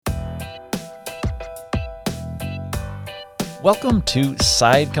Welcome to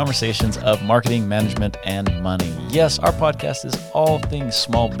Side Conversations of Marketing, Management, and Money. Yes, our podcast is all things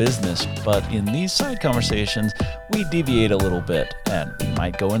small business, but in these side conversations, we deviate a little bit, and we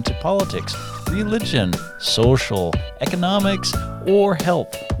might go into politics, religion, social, economics, or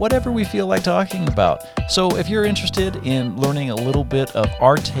health, whatever we feel like talking about. So if you're interested in learning a little bit of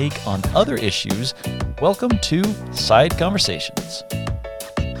our take on other issues, welcome to Side Conversations.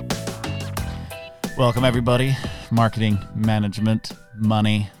 Welcome, everybody. Marketing, Management,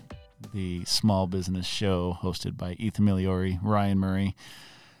 Money, the small business show hosted by Ethan Migliori, Ryan Murray.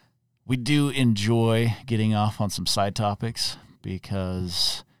 We do enjoy getting off on some side topics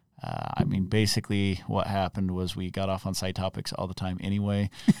because, basically what happened was we got off on side topics all the time anyway.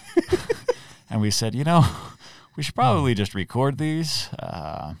 And we said, we should probably just record these.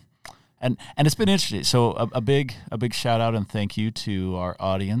 And it's been interesting. So a big shout out and thank you to our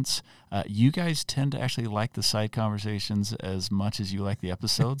audience. You guys tend to actually like the side conversations as much as you like the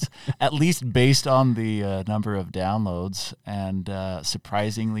episodes, at least based on the number of downloads. And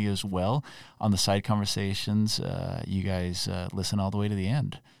surprisingly as well, on the side conversations, you guys listen all the way to the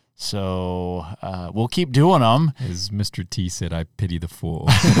end. So we'll keep doing them. As Mr. T said, I pity the fool.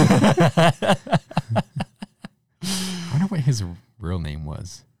 I wonder what his real name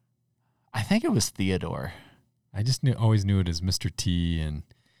was. I think it was Theodore. I just always knew it as Mr. T, and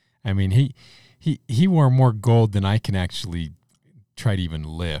I mean he wore more gold than I can actually try to even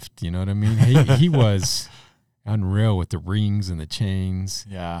lift. You know what I mean? He was unreal with the rings and the chains.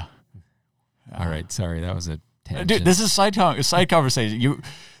 Yeah. All right, sorry, that was a tangent. Dude, this is side conversation.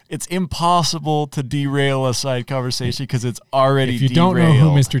 It's impossible to derail a side conversation because it's already If you derailed. don't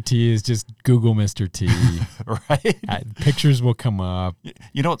know who Mr. T is, just Google Mr. T. Right? Pictures will come up.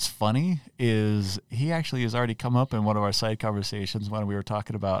 You know what's funny is he actually has already come up in one of our side conversations when we were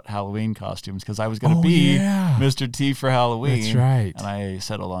talking about Halloween costumes because I was going to be Mr. T for Halloween. That's right. And I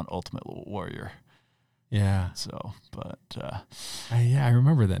settled on Ultimate Warrior. Yeah. So, but... I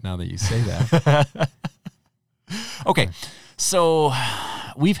remember that now that you say that. Okay, so...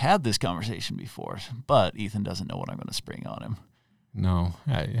 We've had this conversation before, but Ethan doesn't know what I'm going to spring on him. No,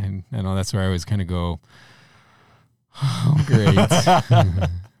 I know that's where I always kind of go, oh, great.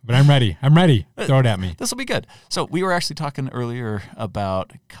 But I'm ready. Throw it at me. This will be good. So we were actually talking earlier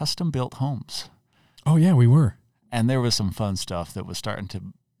about custom-built homes. Oh, yeah, we were. And there was some fun stuff that was starting to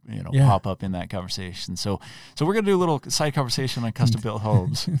pop up in that conversation. So we're going to do a little side conversation on custom-built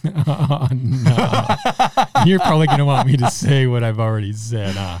homes. Oh, no. You're probably going to want me to say what I've already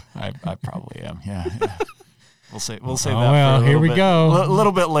said. I probably am, yeah. We'll say that for well, here we go. A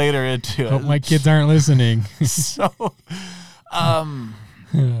little bit later into Hope it. my kids aren't listening. So,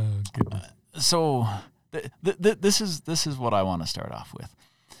 this is what I want to start off with.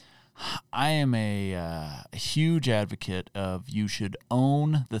 I am a huge advocate of you should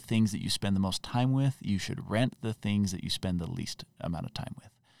own the things that you spend the most time with. You should rent the things that you spend the least amount of time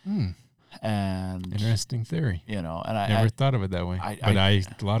with. And interesting theory. And I never thought of it that way. A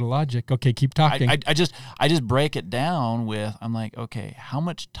lot of logic. Okay, keep talking. I just break it down with, I'm like, okay, how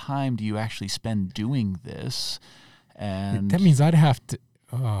much time do you actually spend doing this? And that means I'd have to.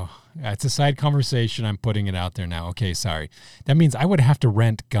 Oh, it's a side conversation. I'm putting it out there now. Okay, sorry. That means I would have to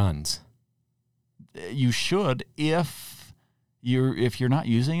rent guns. You should if you're not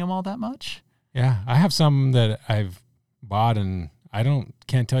using them all that much. Yeah, I have some that I've bought and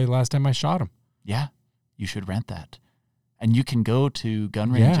can't tell you the last time I shot them. Yeah, you should rent that. And you can go to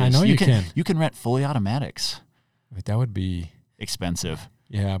gun ranges. Yeah, I know you can. You can rent fully automatics. But that would be expensive.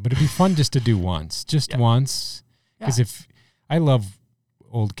 Yeah, but it'd be fun just to do once. Once. Because if I love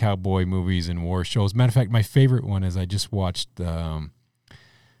old cowboy movies and war shows. Matter of fact, my favorite one is I just watched the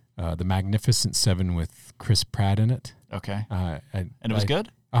Magnificent Seven with Chris Pratt in it. Okay. And it was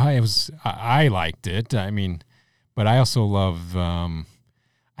good? I liked it. I mean, but I also love I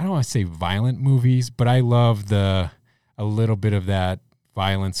don't want to say violent movies, but I love a little bit of that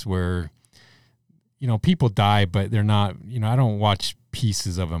violence where people die, but they're not, I don't watch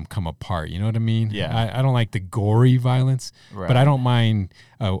pieces of them come apart. You know what I mean? Yeah. I don't like the gory violence, right. But I don't mind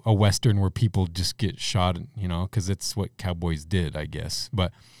a Western where people just get shot, because it's what cowboys did, I guess.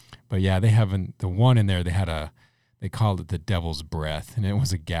 But yeah, they haven't, the one in there, they called it the Devil's Breath, and it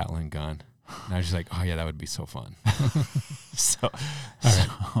was a Gatling gun. And I was just like, oh yeah, that would be so fun.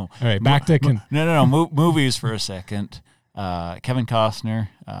 All right, back to... Movies for a second. Kevin Costner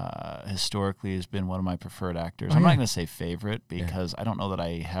historically has been one of my preferred actors. I'm not going to say favorite because I don't know that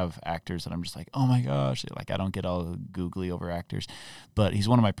I have actors that I'm just like, oh my gosh, like I don't get all googly over actors, but he's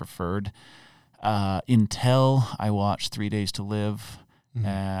one of my preferred. Until I watched 3 Days to Live,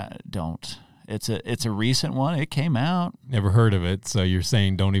 don't. It's a recent one. It came out. Never heard of it, so you're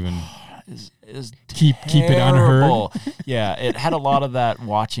saying don't even Is keep it unheard. Yeah, it had a lot of that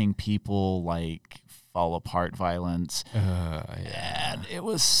watching people like fall apart violence. And it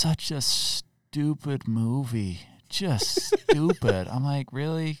was such a stupid movie. Just stupid. I'm like,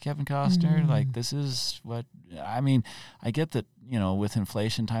 really, Kevin Costner? Like, this is what I mean. I get that, with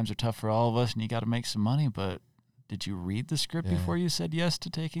inflation, times are tough for all of us and you got to make some money, but did you read the script before you said yes to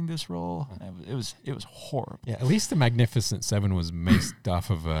taking this role? It was horrible. Yeah, at least The Magnificent Seven was based off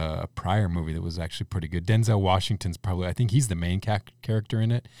of a prior movie that was actually pretty good. Denzel Washington's probably, I think he's the main character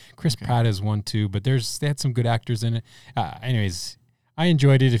in it. Chris Pratt is one too, but they had some good actors in it. Anyways, I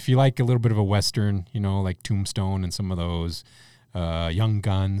enjoyed it. If you like a little bit of a Western, like Tombstone and some of those, Young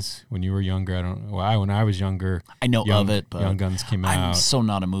Guns, when you were younger, when I was younger. I know of it, but Young Guns came out. I'm so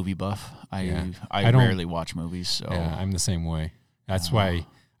not a movie buff. I rarely watch movies, so yeah, I'm the same way. That's why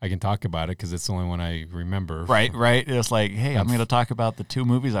I can talk about it because it's the only one I remember. Right. It's like, hey, I'm going to talk about the 2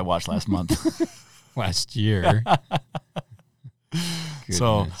 movies I watched last month, last year.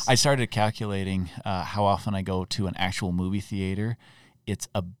 So I started calculating how often I go to an actual movie theater. It's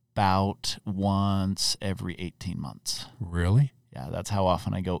about once every 18 months. Really? Yeah, that's how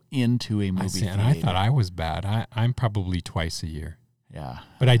often I go into a movie theater. And I thought I was bad. I'm probably twice a year. Yeah.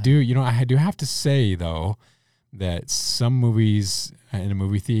 But I do have to say, though, that some movies in a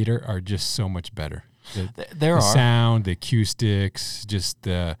movie theater are just so much better. The sound, the acoustics, just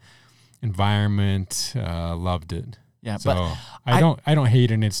the environment, loved it. Yeah, so but I don't hate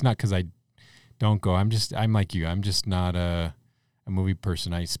it, and it's not because I don't go. I'm like you. I'm just not a movie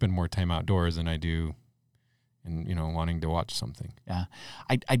person. I spend more time outdoors than I do and wanting to watch something. Yeah.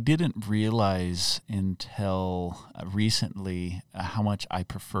 I didn't realize until recently how much I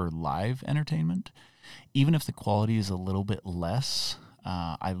prefer live entertainment. Even if the quality is a little bit less,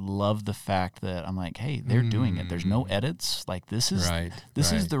 I love the fact that I'm like, hey, they're doing it. There's no edits. Like, this is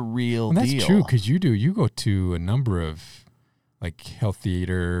is the real deal. That's true, because you go to a number of like health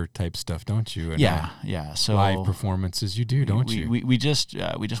theater type stuff, don't you? And, yeah. So live performances, you do, don't you? We just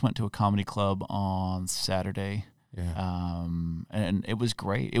went to a comedy club on Saturday. Yeah. And it was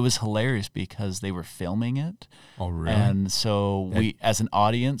great. It was hilarious because they were filming it. Oh, really? And so we, as an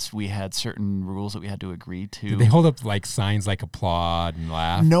audience, we had certain rules that we had to agree to. Did they hold up like signs like applaud and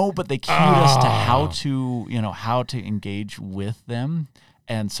laugh? No, but they cued us to how to engage with them.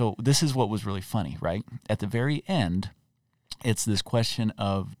 And so this is what was really funny, right? At the very end, it's this question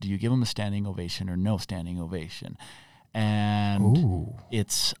of, do you give them a standing ovation or no standing ovation? And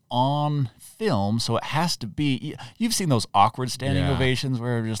it's on film, so it has to be. You've seen those awkward standing ovations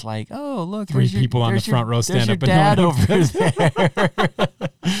where they're just like, "Oh, look, 3 people on the front row stand up, and dad over there."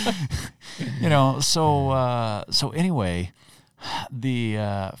 So anyway,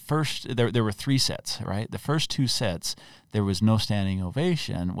 the first there were 3 sets, right? The first 2 sets there was no standing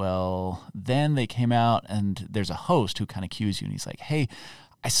ovation. Well, then they came out and there's a host who kind of cues you, and he's like, "Hey,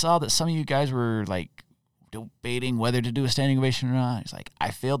 I saw that some of you guys were like debating whether to do a standing ovation or not." He's like, "I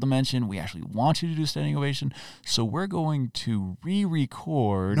failed to mention we actually want you to do a standing ovation, so we're going to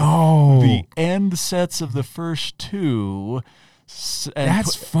re-record the end sets of the first 2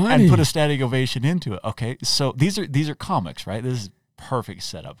 and put a standing ovation into it." Okay, so these are comics, right? This is perfect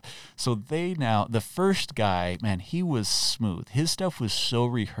setup. So the first guy, man, he was smooth. His stuff was so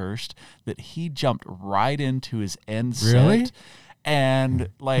rehearsed that he jumped right into his end set. And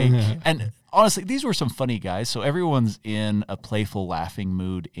and honestly, these were some funny guys, so everyone's in a playful, laughing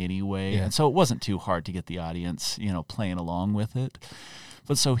mood anyway, and so it wasn't too hard to get the audience, playing along with it.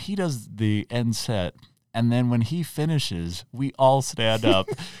 But so he does the end set, and then when he finishes, we all stand up,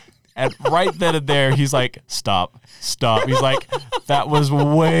 and right then and there, he's like, "Stop. He's like, "That was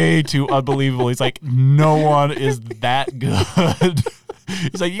way too unbelievable." He's like, "No one is that good."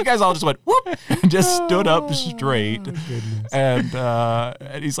 He's like, "You guys all just went whoop and just stood up straight." And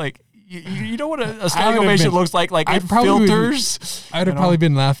he's like, you know what a standing ovation looks like in filters? I'd have probably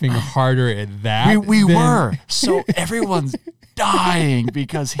been laughing harder at that. We were. So everyone's dying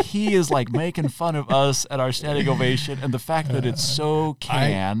because he is like making fun of us at our standing ovation and the fact that it's so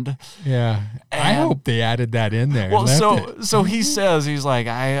canned. I hope they added that in there. Well, so he says, he's like,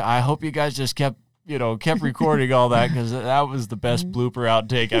 I hope you guys just kept recording all that because that was the best blooper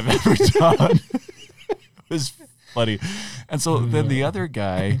outtake I've ever done. It was funny. And so then the other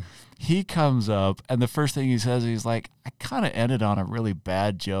guy, he comes up, and the first thing he says, he's like, "I kind of ended on a really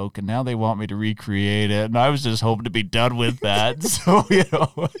bad joke, and now they want me to recreate it, and I was just hoping to be done with that." So,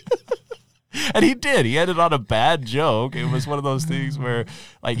 and he did. He ended on a bad joke. It was one of those things where,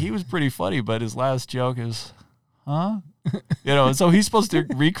 like, he was pretty funny, but his last joke is, "Huh?" And so he's supposed to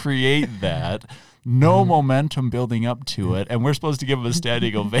recreate that. No momentum building up to it, and we're supposed to give him a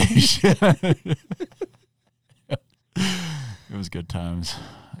standing ovation. It was good times.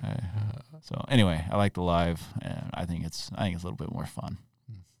 So anyway, I like the live, and I think it's a little bit more fun,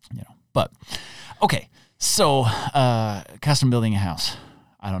 But okay, so custom building a house.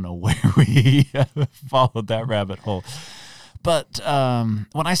 I don't know where we followed that rabbit hole, but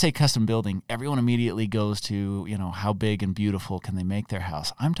when I say custom building, everyone immediately goes to how big and beautiful can they make their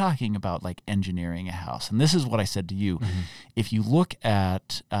house. I'm talking about like engineering a house, and this is what I said to you. Mm-hmm. If you look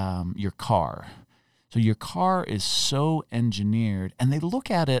at your car. So your car is so engineered, and they look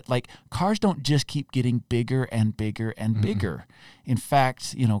at it like cars don't just keep getting bigger and bigger and bigger. In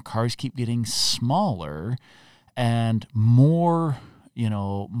fact, cars keep getting smaller and more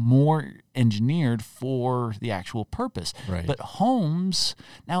engineered for the actual purpose. Right. But homes,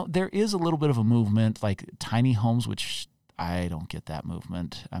 now there is a little bit of a movement, like tiny homes, which I don't get that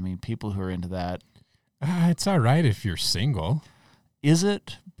movement. I mean, people who are into that. It's all right if you're single. Is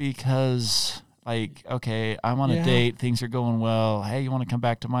it? Because... like, okay, I'm on a date. Things are going well. Hey, you want to come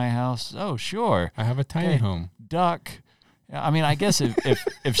back to my house? Oh, sure. I have a tiny home. Duck. I mean, I guess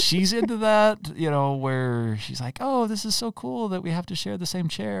if she's into that, where she's like, oh, this is so cool that we have to share the same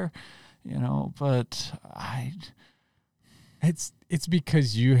chair, but It's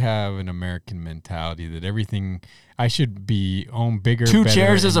because you have an American mentality that everything I should be own bigger. Two better,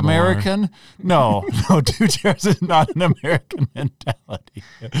 chairs is more. American? No, 2 chairs is not an American mentality.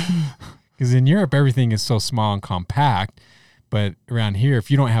 Because in Europe, everything is so small and compact. But around here,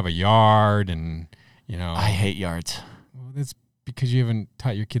 if you don't have a yard and, I hate yards. Well, that's because you haven't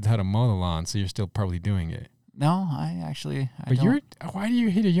taught your kids how to mow the lawn, so you're still probably doing it. No, I don't. Why do you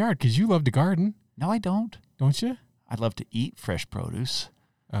hate a yard? Because you love to garden. No, I don't. Don't you? I love to eat fresh produce.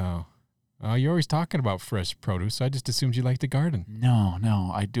 Oh. Oh, you're always talking about fresh produce, so I just assumed you like to garden.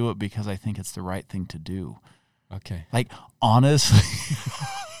 No. I do it because I think it's the right thing to do. Okay. Like, honestly...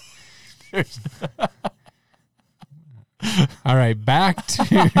 All right, back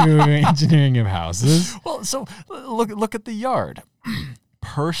to engineering of houses. Well, so look at the yard.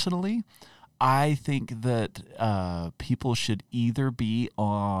 Personally, I think that people should either be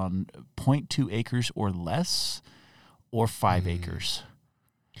on 0.2 acres or less, or 5 acres.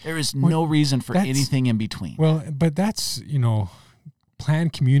 There is no reason for anything in between. Well, but that's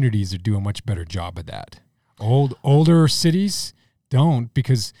planned communities do a much better job of that. Older cities don't,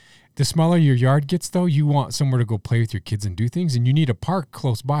 because the smaller your yard gets, though, you want somewhere to go play with your kids and do things, and you need a park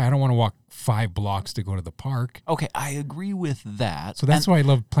close by. I don't want to walk 5 blocks to go to the park. Okay, I agree with that. So that's why I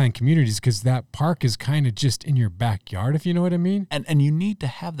love planned communities, because that park is kind of just in your backyard, if you know what I mean. And you need to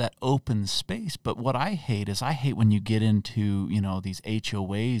have that open space. But what I hate when you get into, these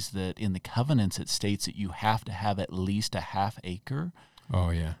HOAs that in the covenants it states that you have to have at least a half acre. Oh,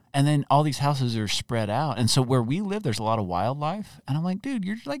 yeah. And then all these houses are spread out. And so where we live, there's a lot of wildlife. And I'm like, dude,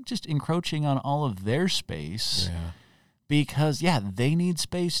 you're like just encroaching on all of their space. Yeah. Because, they need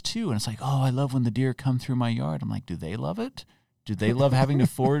space too. And it's like, oh, I love when the deer come through my yard. I'm like, do they love it? Do they love having to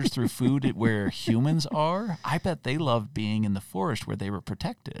forage through food where humans are? I bet they love being in the forest where they were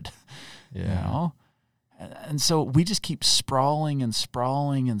protected. Yeah. And so we just keep sprawling and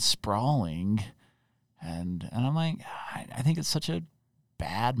sprawling and sprawling. And I'm like, I think it's such a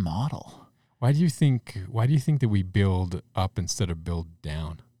bad model. Why do you think that we build up instead of build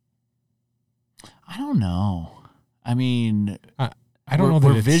down? I don't know. I mean, I don't know that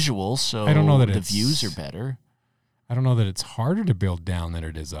we're it's visual, so I don't know that the views are better. I don't know that it's harder to build down than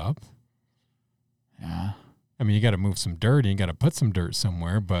it is up. Yeah. I mean, you got to move some dirt and you got to put some dirt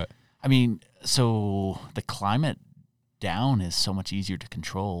somewhere, but I mean, so the climate down is so much easier to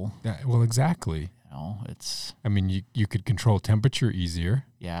control. Well, exactly. It's... I mean, you could control temperature easier.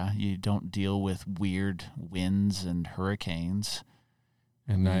 Yeah, you don't deal with weird winds and hurricanes.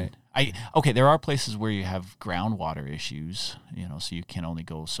 And okay, there are places where you have groundwater issues, so you can only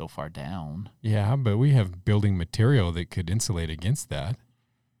go so far down. Yeah, but we have building material that could insulate against that.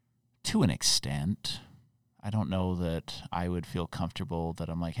 To an extent. I don't know that I would feel comfortable that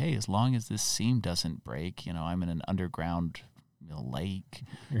I'm like, hey, as long as this seam doesn't break, I'm in an underground lake.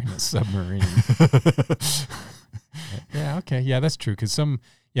 You're in a submarine. Yeah, okay. Yeah, that's true. Because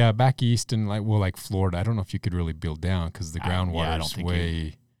back east and like Florida, I don't know if you could really build down because the groundwater is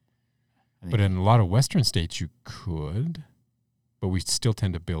way... But in a lot of western states, you could. But we still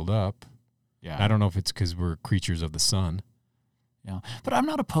tend to build up. Yeah. And I don't know if it's because we're creatures of the sun. Yeah, but I'm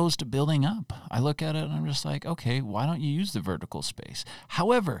not opposed to building up. I look at it and I'm just like, okay, why don't you use the vertical space?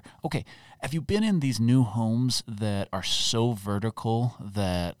 However, okay, have you been in these new homes that are so vertical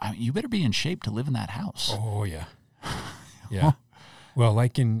that you better be in shape to live in that house? Oh, yeah. Yeah. Well,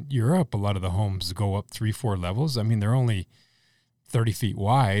 like in Europe, a lot of the homes go up 3-4 levels. I mean, they're only 30 feet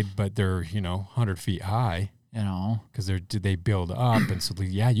wide, but they're, 100 feet high. Because they build up. And so,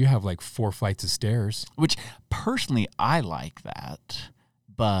 you have like 4 flights of stairs. Which, personally, I like that.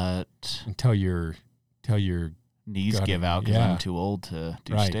 But until your knees give out because I'm too old to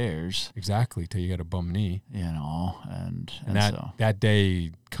do stairs. Exactly, till you got a bum knee. And that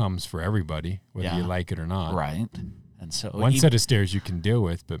day comes for everybody, whether you like it or not. Right. And so one set of stairs you can deal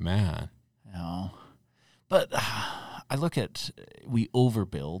with, but man. But I look at, we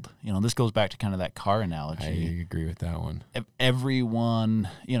overbuild. This goes back to kind of that car analogy. I agree with that one. Everyone,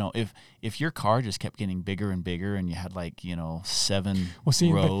 if your car just kept getting bigger and bigger and you had 7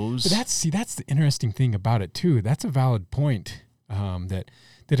 rows. But that's the interesting thing about it too. That's a valid point. That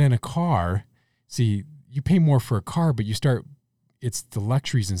in a car, you pay more for a car, but it's the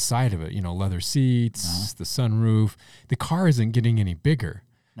luxuries inside of it. Leather seats, the sunroof. The car isn't getting any bigger.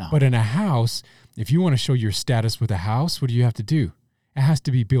 No. But in a house, if you want to show your status with a house, what do you have to do? It has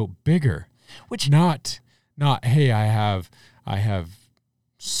to be built bigger. Which not hey, I have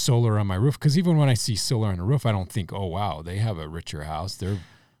solar on my roof, because even when I see solar on the roof, I don't think, oh wow, they have a richer house.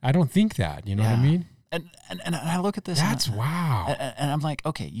 I don't think that. You know what I mean? And I look at this. That's wow. And I'm like,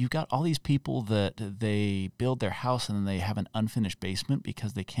 okay, you've got all these people that they build their house and then they have an unfinished basement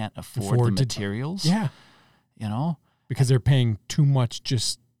because they can't afford the materials. Yeah. Because they're paying too much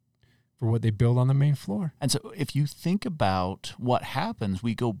just for what they build on the main floor. And so if you think about what happens,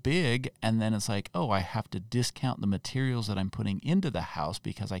 we go big and then it's like, oh, I have to discount the materials that I'm putting into the house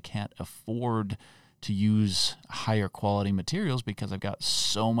because I can't afford to use higher quality materials because I've got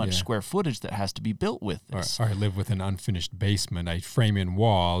so much square footage that has to be built with this. Or I live with an unfinished basement. I frame in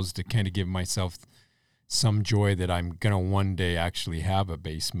walls to kind of give myself some joy that I'm going to one day actually have a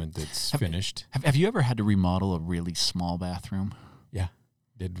basement that's finished. Have you ever had to remodel a really small bathroom? Yeah.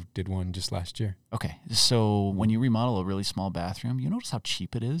 Did one just last year. Okay. So when you remodel a really small bathroom, you notice how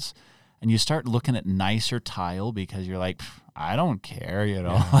cheap it is? And you start looking at nicer tile because you're like, I don't care,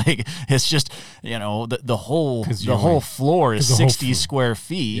 like it's just, the whole floor is 60 square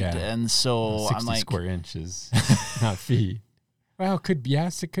feet. Yeah. And so 60 I'm like, square inches, not feet. Well, it could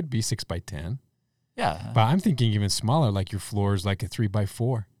be 6 by 10. Yeah. But I'm thinking even smaller, like your floor is like a 3 by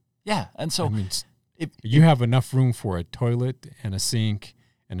 4. Yeah. And so if you have enough room for a toilet and a sink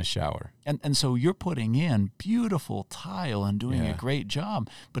and a shower. And so you're putting in beautiful tile and doing a great job.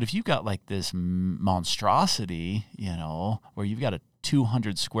 But if you've got like this monstrosity, where you've got a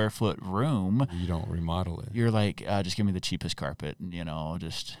 200 square foot room, you don't remodel it. You're like, just give me the cheapest carpet and,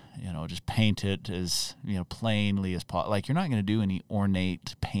 just paint it as, plainly as possible. Like you're not going to do any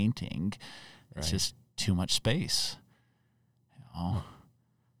ornate painting. It's just too much space.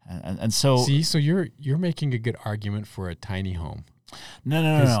 And so so you're making a good argument for a tiny home.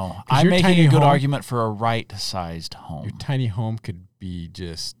 No. I'm making a good argument for a right-sized home. Your tiny home could be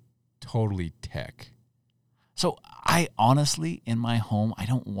just totally tech. So I honestly, in my home, I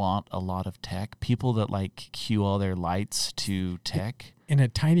don't want a lot of tech. People that cue all their lights to tech. In a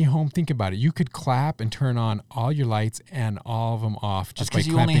tiny home, think about it. You could clap and turn on all your lights and all of them off just by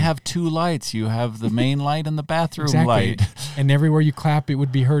clapping. Because you only have 2 lights. You have the main light and the bathroom light. And everywhere you clap, it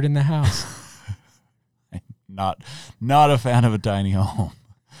would be heard in the house. Not a fan of a tiny home.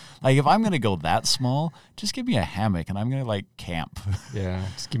 Like if I'm going to go that small, just give me a hammock and I'm going to camp. Yeah,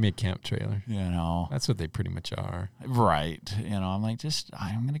 just give me a camp trailer. That's what they pretty much are. Right. I'm like,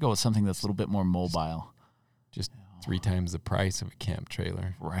 I'm going to go with something that's a little bit more mobile. Just 3 times the price of a camp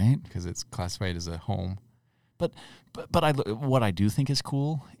trailer. Right. Because it's classified as a home. But what I do think is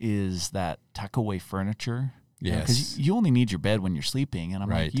cool is that tuck away furniture. Yes. Because you only need your bed when you're sleeping. And I'm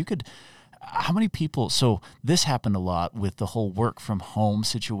like, you could... How many people, so this happened a lot with the whole work from home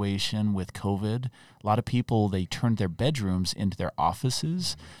situation with COVID. A lot of people, they turned their bedrooms into their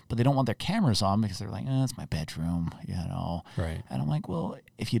offices, but they don't want their cameras on because they're like, it's my bedroom, Right. And I'm like, well,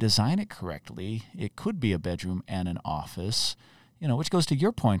 if you design it correctly, it could be a bedroom and an office, which goes to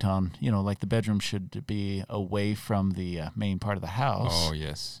your point on, the bedroom should be away from the main part of the house. Oh,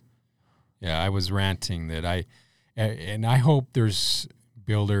 yes. Yeah, I was ranting that I hope there's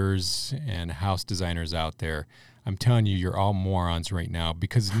builders and house designers out there. I'm telling you, you're all morons right now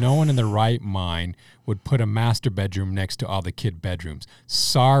because no one in their right mind would put a master bedroom next to all the kid bedrooms.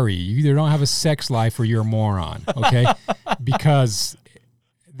 Sorry, you either don't have a sex life or you're a moron, okay? Because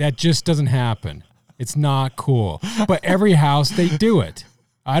that just doesn't happen. It's not cool. But every house, they do it.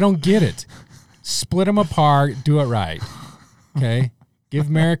 I don't get it. Split them apart, do it right, okay? Give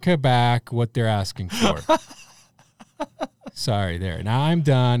America back what they're asking for. Sorry, there. Now I'm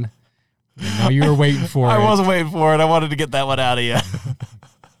done. I know you were waiting for it. I wasn't waiting for it. I wanted to get that one out of you.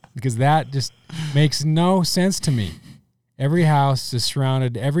 Because that just makes no sense to me. Every house is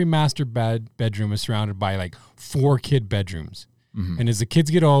surrounded, every master bedroom is surrounded by like 4 kid bedrooms. Mm-hmm. And as the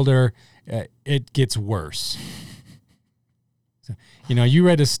kids get older, it gets worse. So, you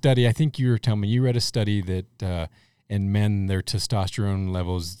read a study, I think you were telling me, you read a study that in men, their testosterone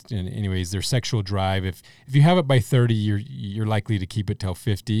levels, anyways, their sexual drive, if you have it by 30, you're likely to keep it till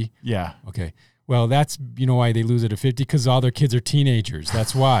 50. Yeah. Okay. Well, that's, why they lose it at 50, because all their kids are teenagers.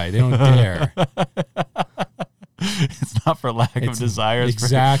 That's why. They don't dare. It's not for lack of desire. It's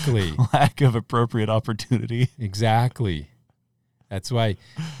exactly. for lack of appropriate opportunity. Exactly. That's why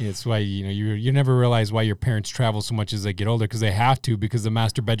you never realize why your parents travel so much as they get older, because they have to, because the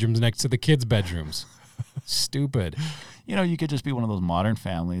master bedroom's next to the kids' bedrooms. Stupid. You could just be one of those modern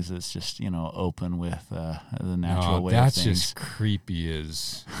families that's just, open with the natural way of things. That's just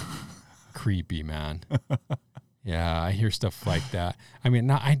creepy, man. Yeah, I hear stuff like that. I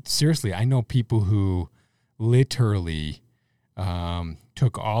mean, seriously, I know people who literally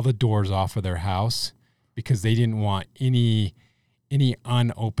took all the doors off of their house because they didn't want any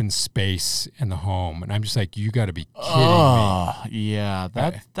unopened space in the home. And I'm just like, you got to be kidding me. Yeah,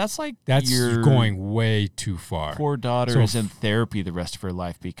 that's going way too far. Poor daughter is in therapy the rest of her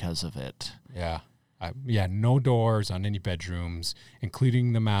life because of it. Yeah. No doors on any bedrooms,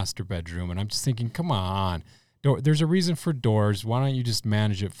 including the master bedroom. And I'm just thinking, come on. There's a reason for doors. Why don't you just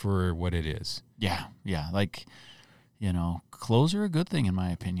manage it for what it is? Yeah. Like, clothes are a good thing in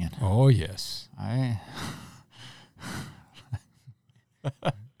my opinion. Oh, yes.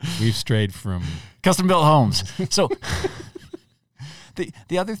 We've strayed from custom-built homes. So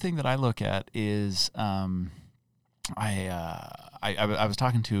the other thing that I look at is I was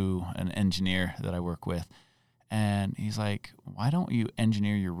talking to an engineer that I work with, and he's like, why don't you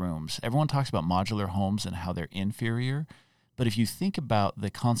engineer your rooms? Everyone talks about modular homes and how they're inferior. But if you think about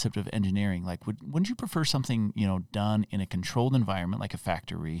the concept of engineering, like wouldn't you prefer something, done in a controlled environment like a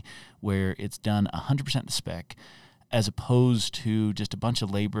factory where it's done 100% to spec, as opposed to just a bunch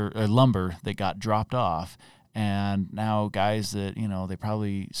of lumber that got dropped off? And now guys that, they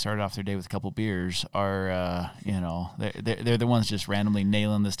probably started off their day with a couple beers are, they're the ones just randomly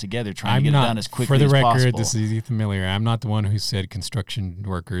nailing this together, trying to get it done as quickly as possible. For the record, this is Ethan Miller. I'm not the one who said construction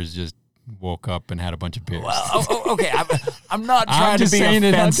workers just woke up and had a bunch of beers. Well, okay. I'm not trying to be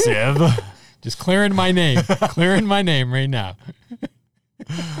offensive. Just clearing my name. Clearing my name right now.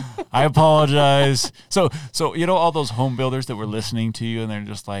 I apologize. So all those home builders that were listening to you, and they're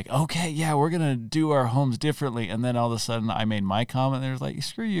just like, okay, yeah, we're going to do our homes differently. And then all of a sudden I made my comment, and they're like,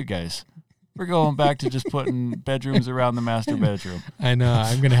 screw you guys. We're going back to just putting bedrooms around the master bedroom. I know.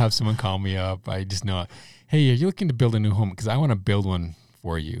 I'm going to have someone call me up. I just know, hey, are you looking to build a new home? Because I want to build one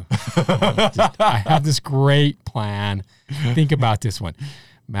for you. I have this great plan. Think about this one.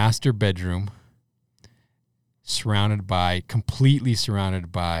 Master bedroom, completely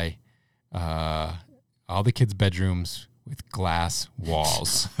surrounded by all the kids' bedrooms with glass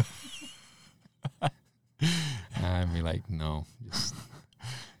walls. I'd be like, no. Just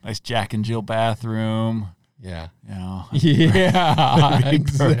nice Jack and Jill bathroom. Yeah. Yeah,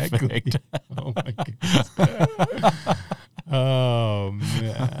 exactly. Oh, my goodness. Oh,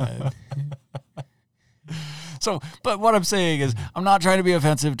 man. So, but what I'm saying is, I'm not trying to be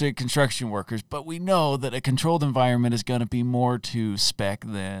offensive to construction workers, but we know that a controlled environment is going to be more to spec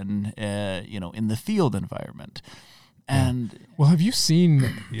than, in the field environment. And well, have you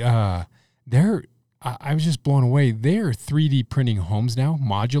seen? I was just blown away. They're 3D printing homes now,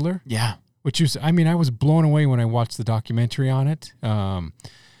 modular. Yeah. I was blown away when I watched the documentary on it.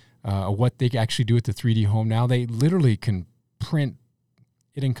 What they actually do with the 3D home now, they literally can print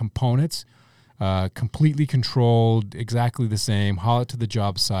it in components. Completely controlled, exactly the same, haul it to the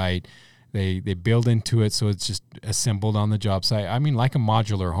job site. They build into it so it's just assembled on the job site. I mean, like a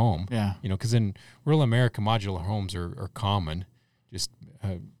modular home. Yeah. Because in rural America, modular homes are common just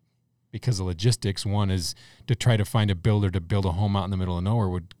because of logistics. One is to try to find a builder to build a home out in the middle of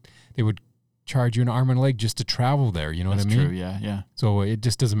nowhere. They would charge you an arm and a leg just to travel there. You know That's what I mean? True, yeah. So it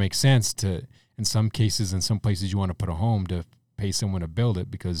just doesn't make sense to, in some cases, in some places you want to put a home to pay someone to build it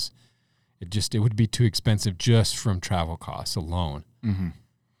because it would be too expensive just from travel costs alone. Mm-hmm.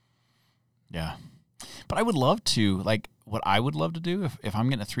 Yeah. But I would love to, what I would love to do if I'm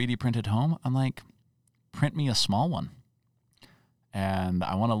getting a 3D printed home, I'm like, print me a small one. And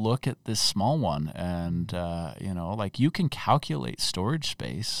I want to look at this small one and, you can calculate storage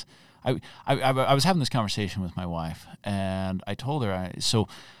space. I was having this conversation with my wife, and I told her,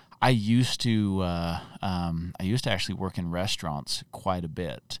 I used to actually work in restaurants quite a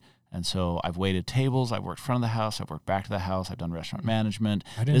bit. And so I've waited tables, I've worked front of the house, I've worked back to the house, I've done restaurant management.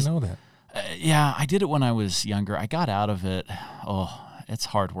 I didn't know that. Yeah, I did it when I was younger. I got out of it. Oh, it's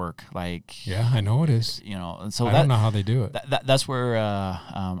hard work. Like, Yeah, I know it is. and so I don't know how they do it. That's where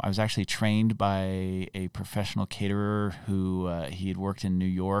I was actually trained by a professional caterer who he had worked in New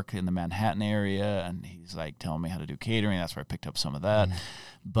York in the Manhattan area, and he's like telling me how to do catering. That's where I picked up some of that.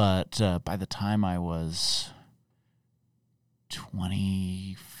 But by the time I was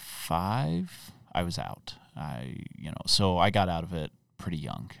 25, I was out. So I got out of it pretty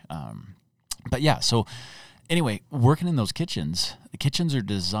young. But yeah, so anyway, working in those kitchens, the kitchens are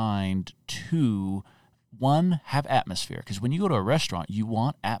designed to, one, have atmosphere. Because when you go to a restaurant, you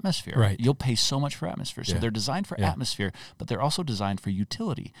want atmosphere. Right. You'll pay so much for atmosphere. So they're designed for atmosphere, but they're also designed for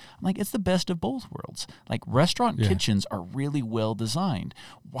utility. I'm like, it's the best of both worlds. Like, restaurant kitchens are really well designed.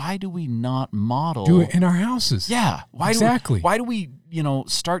 Why do we not model? Do it in our houses. Yeah. Why do we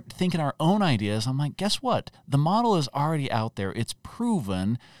start thinking our own ideas? I'm like, guess what? The model is already out there. It's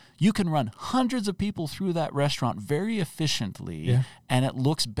proven. You can run hundreds of people through that restaurant very efficiently, and it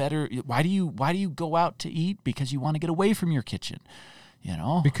looks better. Why do you go out to eat? Because you want to get away from your kitchen,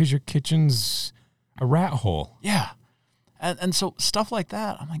 Because your kitchen's a rat hole. Yeah. And so stuff like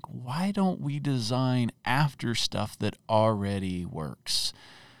that, I'm like, why don't we design after stuff that already works?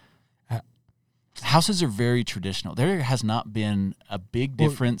 Houses are very traditional. There has not been a big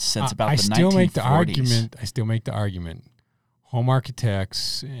difference since about the 1940s. I still make the argument. Home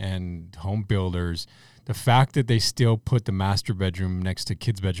architects and home builders, the fact that they still put the master bedroom next to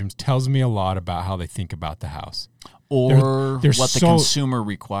kids' bedrooms tells me a lot about how they think about the house. Or what the consumer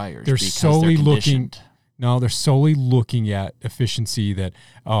requires. They're solely looking at efficiency that,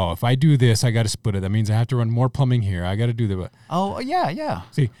 if I do this, I got to split it. That means I have to run more plumbing here. I got to do that. Oh, yeah.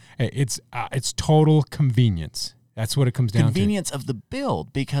 See, it's total convenience. That's what it comes down to. Convenience of the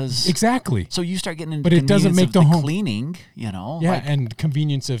build, because exactly. So you start getting into but it doesn't make the home cleaning, Yeah, and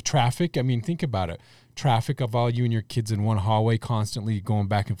convenience of traffic. I mean, think about it. Traffic of all you and your kids in one hallway, constantly going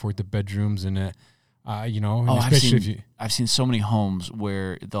back and forth to bedrooms, and especially I've seen so many homes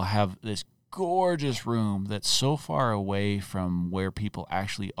where they'll have this gorgeous room that's so far away from where people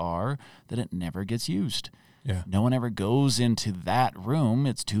actually are that it never gets used. Yeah. No one ever goes into that room.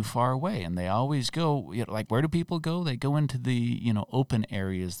 It's too far away. And they always go, where do people go? They go into the, open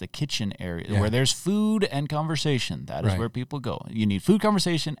areas, the kitchen area, where there's food and conversation. That is where people go. You need food,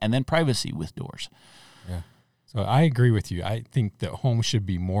 conversation, and then privacy with doors. Yeah. So I agree with you. I think that homes should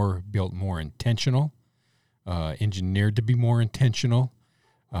be built more intentional, engineered to be more intentional,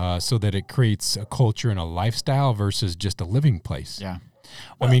 so that it creates a culture and a lifestyle versus just a living place. Yeah.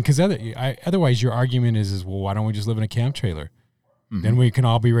 Well, I mean, because otherwise your argument is, well, why don't we just live in a camp trailer? Mm-hmm. Then we can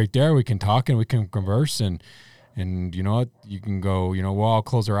all be right there. We can talk and we can converse, and you know what? You can go, we'll all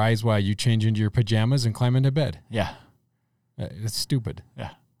close our eyes while you change into your pajamas and climb into bed. Yeah. It's stupid. Yeah.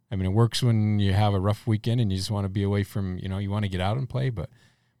 I mean, it works when you have a rough weekend and you just want to be away from, you want to get out and play, but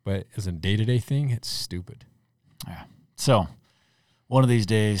as a day-to-day thing, it's stupid. Yeah. So one of these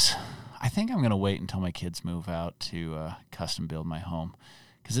days, I think I'm going to wait until my kids move out to custom build my home,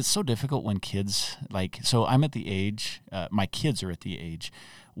 because it's so difficult when kids, so I'm at the age, my kids are at the age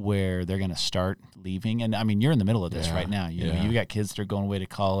where they're going to start leaving. And I mean, you're in the middle of this right now. You got kids that are going away to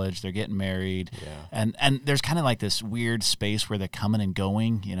college, they're getting married. Yeah. And there's kind of like this weird space where they're coming and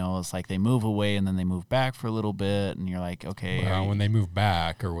going, it's like they move away and then they move back for a little bit. And you're like, okay. Well, when they move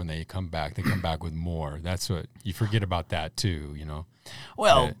back or when they come back with more. That's what you forget about that too,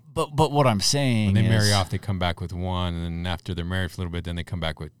 Well, but what I'm saying when they marry off, they come back with one, and then after they're married for a little bit, then they come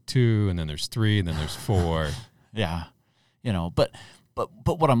back with two, and then there's three, and then there's four. Yeah.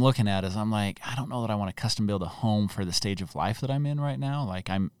 But what I'm looking at is I'm like, I don't know that I want to custom build a home for the stage of life that I'm in right now. Like,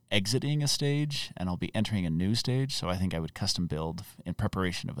 I'm exiting a stage and I'll be entering a new stage. So I think I would custom build in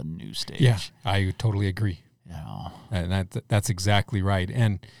preparation of a new stage. Yeah, I totally agree. And that's exactly right.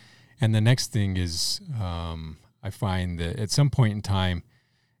 And the next thing is, I find that at some point in time,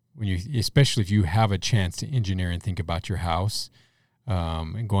 especially if you have a chance to engineer and think about your house,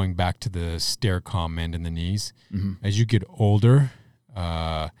 and going back to the stair comment and the knees, as you get older,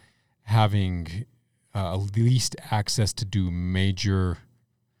 having least access to do major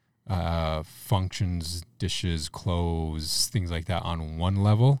functions, dishes, clothes, things like that on one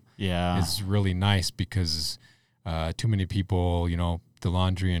level is really nice, because too many people, the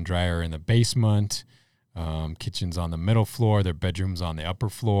laundry and dryer in the basement, kitchen's on the middle floor, their bedroom's on the upper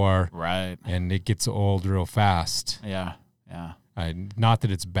floor. Right. And it gets old real fast. Yeah. Not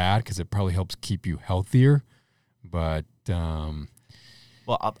that it's bad, because it probably helps keep you healthier, but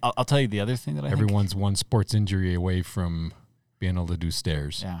well, I'll tell you the other thing that everyone's one sports injury away from being able to do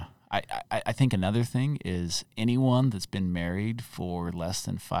stairs. Yeah. I think another thing is anyone that's been married for less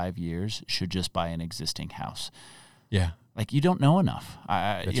than 5 years should just buy an existing house. Yeah. Like, you don't know enough.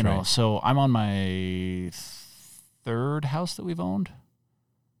 That's you know, right. so I'm on my third house that we've owned,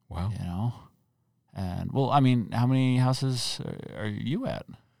 Wow. you know. And, well, I mean, how many houses are you at?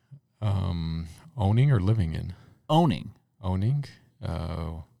 Owning or living in? Owning. Owning.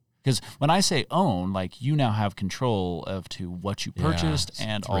 Oh. Because when I say own, like, you now have control of to what you purchased it's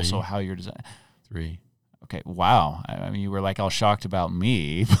and 3. also how you're designing. 3. Okay, wow. I mean, you were like all shocked about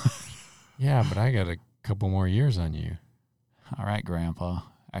me. Yeah, but I got a couple more years on you. All right, Grandpa.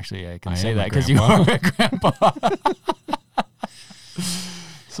 Actually, I can I say am a that because you are a Grandpa.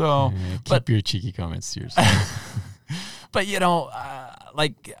 So, keep your cheeky comments to yourself. but you know,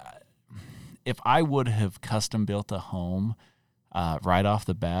 if I would have custom built a home right off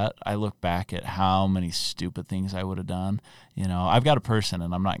the bat, I look back at how many stupid things I would have done. You know, I've got a person,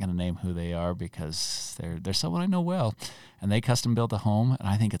 and I'm not going to name who they are because they're someone I know well, and they custom built a home, and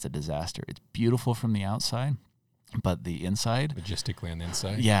I think it's a disaster. It's beautiful from the outside, but the inside, Logistically on the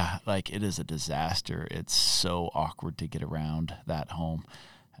inside. yeah, like, it is a disaster. It's so awkward to get around that home,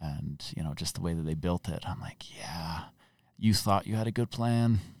 and you know, just the way that they built it. I'm like, yeah, you thought you had a good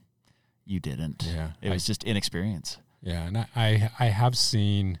plan, you didn't. Yeah, it was just inexperience. Yeah, and I have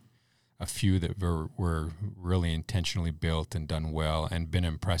seen a few that were really intentionally built and done well and been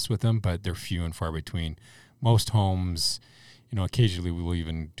impressed with them, but they're few and far between. Most homes, you know, occasionally we will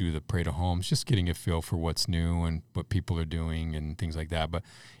even do the parade of homes, just getting a feel for what's new and what people are doing and things like that. But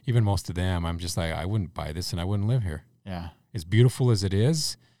even most of them, I'm just like, I wouldn't buy this and I wouldn't live here. Yeah. As beautiful as it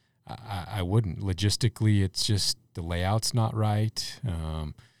is, I wouldn't. Logistically, it's just the layout's not right.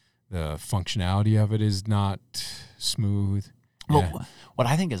 The functionality of it is not smooth. Well, Yeah. what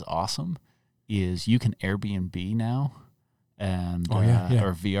I think is awesome is you can Airbnb now, and Oh, yeah.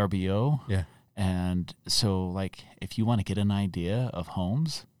 or VRBO. Yeah. And so, like, if you want to get an idea of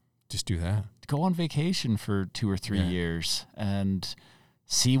homes, Just do that. go on vacation for 2 or 3 Yeah. years and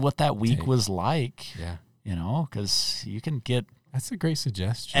see what that week was like. Yeah. You know, because you can get That's a great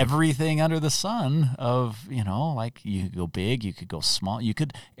suggestion. everything under the sun of, you know, like, you could go big, you could go small, you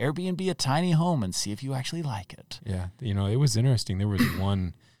could Airbnb a tiny home and see if you actually like it. Yeah. You know, it was interesting. There was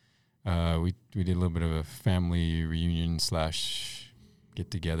one, we did a little bit of a family reunion / get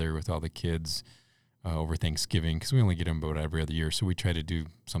together with all the kids over Thanksgiving, because we only get them about every other year. So we try to do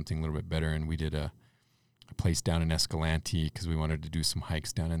something a little bit better. And we did a place down in Escalante because we wanted to do some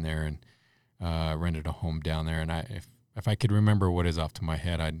hikes down in there, and rented a home down there. And if I could remember what is off to my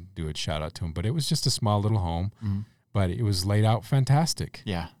head, I'd do a shout out to him. But it was just a small little home, but it was laid out fantastic.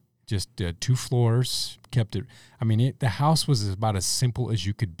 Yeah. Just 2 floors, kept it. I mean, the house was about as simple as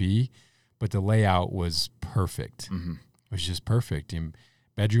you could be, but the layout was perfect. Mm-hmm. It was just perfect. And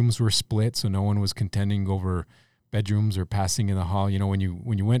bedrooms were split, so no one was contending over bedrooms or passing in the hall. You know, when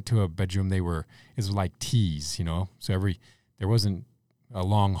you went to a bedroom, it was like T's, you know. So there wasn't a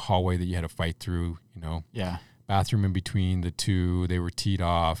long hallway that you had to fight through, you know. Yeah. Bathroom in between the 2, they were teed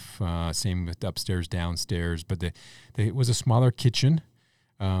off. Same with upstairs, downstairs. But it was a smaller kitchen,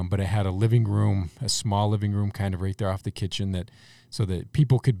 but it had a living room, a small living room kind of right there off the kitchen, so that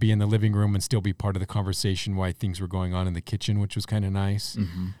people could be in the living room and still be part of the conversation while things were going on in the kitchen, which was kind of nice.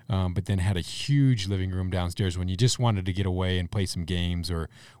 Mm-hmm. But then had a huge living room downstairs when you just wanted to get away and play some games or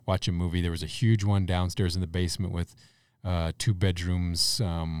watch a movie. There was a huge one downstairs in the basement with 2 bedrooms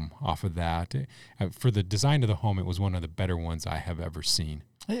off of that. For the design of the home, it was one of the better ones I have ever seen.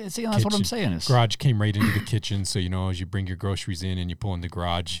 See, that's what I'm saying. Garage came right into the kitchen, so, you know, as you bring your groceries in and you pull in the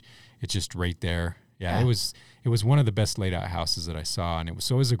garage, it's just right there. Yeah. It was one of the best laid out houses that I saw, and it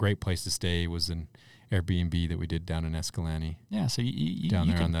was a great place to stay. It was an Airbnb that we did down in Escalante. Yeah, so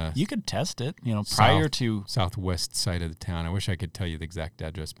you could test it, you know, prior to southwest side of the town. I wish I could tell you the exact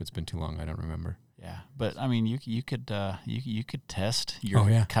address, but it's been too long. I don't remember. Yeah, but I mean, you could test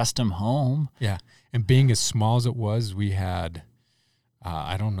your custom home. Yeah, and being as small as it was, we had,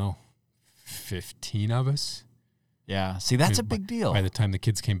 I don't know, 15 of us. Yeah, see, that's a big deal. By the time the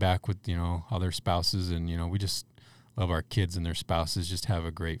kids came back with, you know, all their spouses, and, you know, we just love our kids and their spouses, just have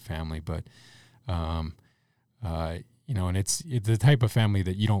a great family. But, you know, and it's the type of family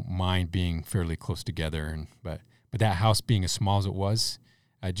that you don't mind being fairly close together. But that house being as small as it was,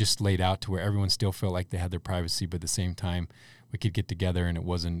 just laid out to where everyone still felt like they had their privacy, but at the same time, we could get together, and it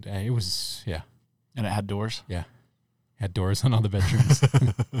was, yeah. And it had doors? Yeah. Had doors on all the bedrooms.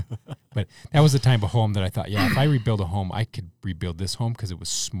 But that was the type of home that I thought, yeah, if I rebuild a home, I could rebuild this home because it was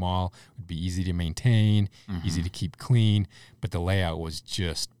small. It would be easy to maintain, easy to keep clean, but the layout was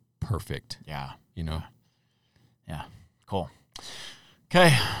just perfect. Yeah. You know? Yeah. Cool.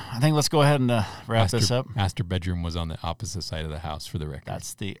 Okay, I think let's go ahead and wrap this up. Master bedroom was on the opposite side of the house, for the record.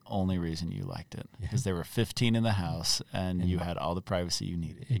 That's the only reason you liked it, because there were 15 in the house, and you had all the privacy you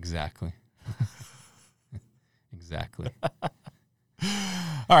needed. Exactly. Exactly.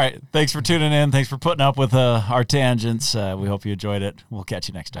 All right, thanks for tuning in. Thanks for putting up with our tangents. We hope you enjoyed it. We'll catch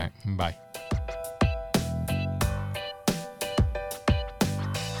you next time. All right, bye.